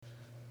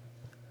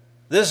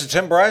This is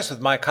Tim Bryce with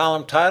my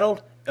column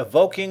titled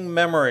Evoking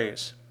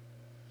Memories.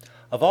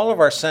 Of all of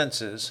our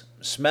senses,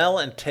 smell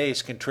and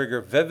taste can trigger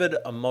vivid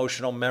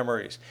emotional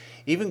memories,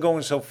 even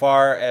going so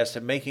far as to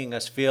making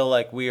us feel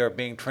like we are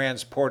being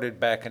transported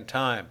back in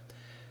time.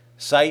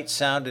 Sight,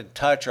 sound, and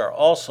touch are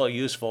also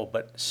useful,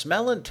 but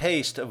smell and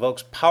taste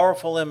evokes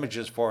powerful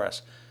images for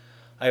us.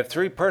 I have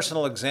three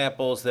personal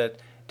examples that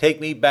take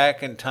me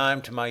back in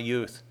time to my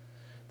youth.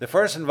 The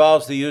first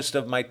involves the use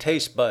of my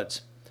taste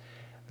buds.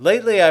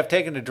 Lately, I've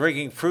taken to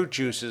drinking fruit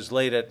juices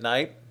late at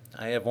night.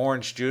 I have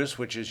orange juice,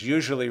 which is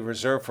usually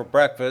reserved for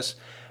breakfast,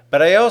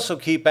 but I also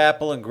keep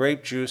apple and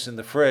grape juice in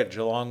the fridge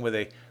along with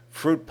a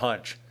fruit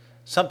punch,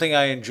 something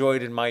I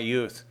enjoyed in my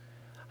youth.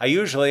 I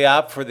usually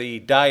opt for the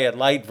diet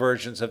light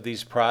versions of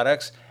these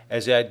products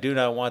as I do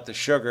not want the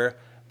sugar,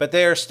 but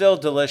they are still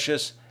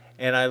delicious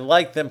and I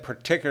like them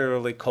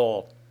particularly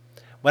cold.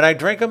 When I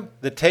drink them,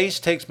 the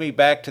taste takes me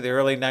back to the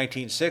early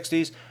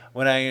 1960s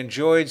when I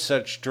enjoyed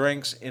such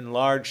drinks in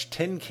large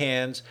tin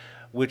cans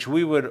which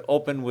we would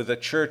open with a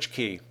church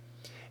key.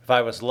 If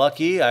I was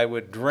lucky, I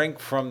would drink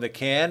from the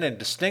can and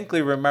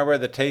distinctly remember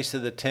the taste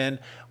of the tin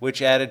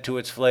which added to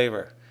its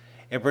flavor.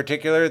 In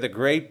particular, the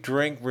grape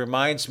drink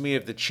reminds me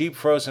of the cheap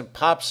frozen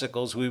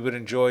popsicles we would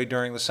enjoy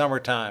during the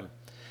summertime.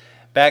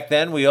 Back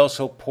then, we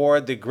also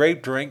poured the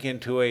grape drink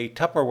into a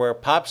Tupperware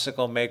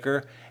popsicle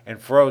maker and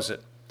froze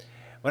it.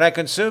 When I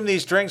consume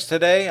these drinks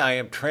today, I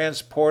am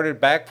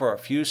transported back for a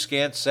few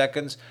scant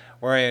seconds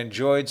where I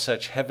enjoyed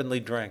such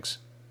heavenly drinks.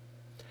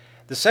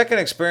 The second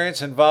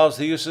experience involves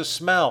the use of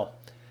smell.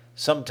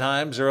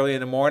 Sometimes early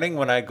in the morning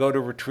when I go to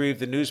retrieve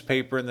the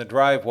newspaper in the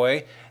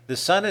driveway, the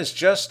sun is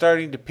just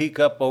starting to peek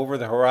up over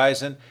the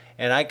horizon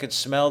and I could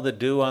smell the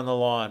dew on the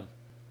lawn.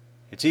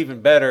 It's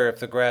even better if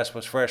the grass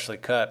was freshly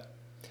cut.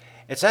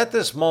 It's at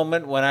this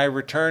moment when I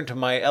return to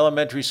my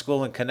elementary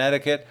school in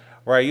Connecticut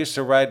where I used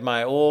to ride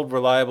my old,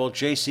 reliable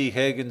J.C.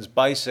 Higgins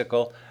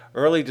bicycle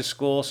early to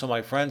school so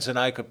my friends and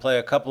I could play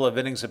a couple of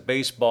innings of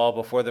baseball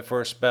before the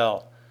first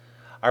bell.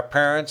 Our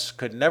parents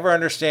could never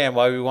understand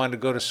why we wanted to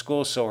go to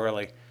school so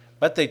early,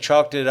 but they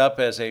chalked it up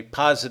as a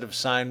positive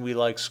sign we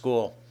liked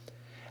school.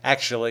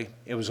 Actually,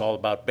 it was all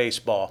about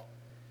baseball.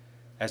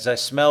 As I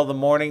smell the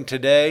morning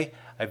today,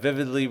 I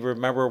vividly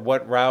remember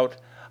what route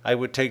I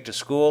would take to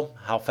school,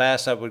 how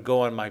fast I would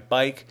go on my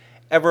bike,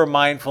 ever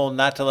mindful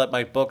not to let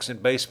my books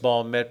and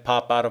baseball mitt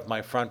pop out of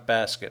my front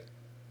basket.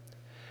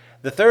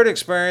 The third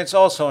experience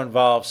also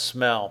involves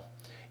smell.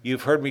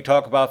 You've heard me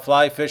talk about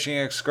fly fishing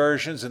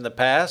excursions in the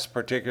past,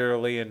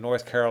 particularly in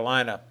North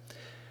Carolina.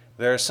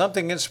 There is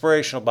something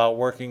inspirational about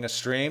working a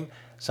stream,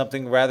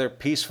 something rather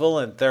peaceful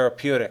and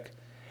therapeutic.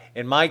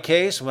 In my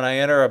case, when I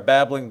enter a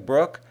babbling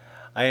brook,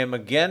 I am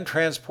again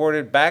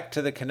transported back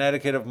to the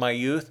Connecticut of my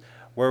youth,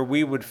 where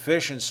we would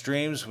fish in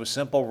streams with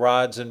simple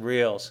rods and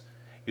reels,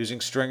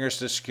 using stringers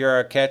to secure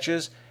our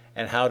catches,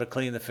 and how to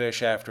clean the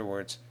fish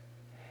afterwards.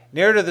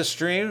 Near to the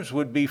streams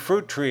would be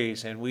fruit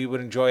trees, and we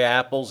would enjoy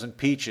apples and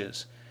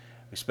peaches.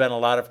 We spent a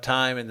lot of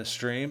time in the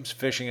streams,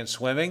 fishing and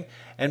swimming,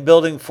 and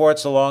building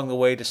forts along the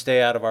way to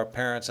stay out of our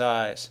parents'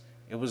 eyes.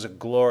 It was a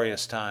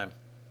glorious time.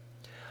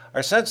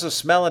 Our sense of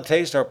smell and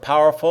taste are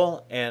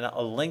powerful and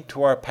a link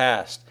to our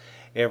past.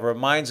 It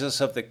reminds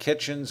us of the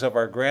kitchens of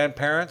our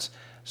grandparents,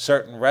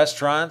 certain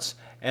restaurants,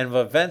 and of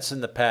events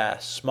in the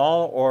past,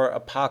 small or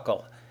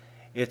epochal.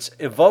 It's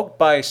evoked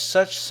by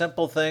such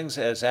simple things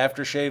as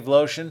aftershave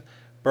lotion,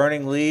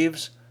 burning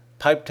leaves,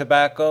 pipe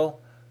tobacco,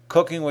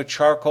 cooking with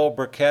charcoal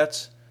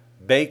briquettes,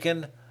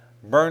 bacon,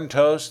 burned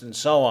toast, and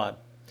so on.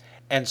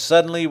 And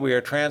suddenly we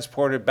are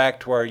transported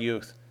back to our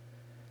youth.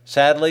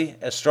 Sadly,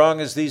 as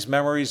strong as these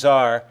memories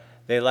are,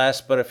 they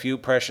last but a few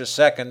precious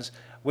seconds,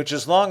 which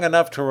is long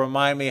enough to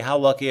remind me how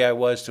lucky I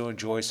was to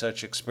enjoy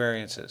such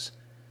experiences.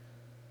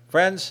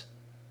 Friends,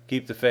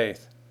 keep the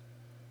faith.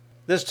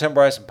 This is Tim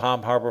Bryce in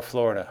Palm Harbor,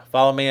 Florida.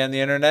 Follow me on the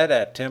internet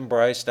at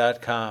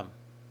timbryce.com.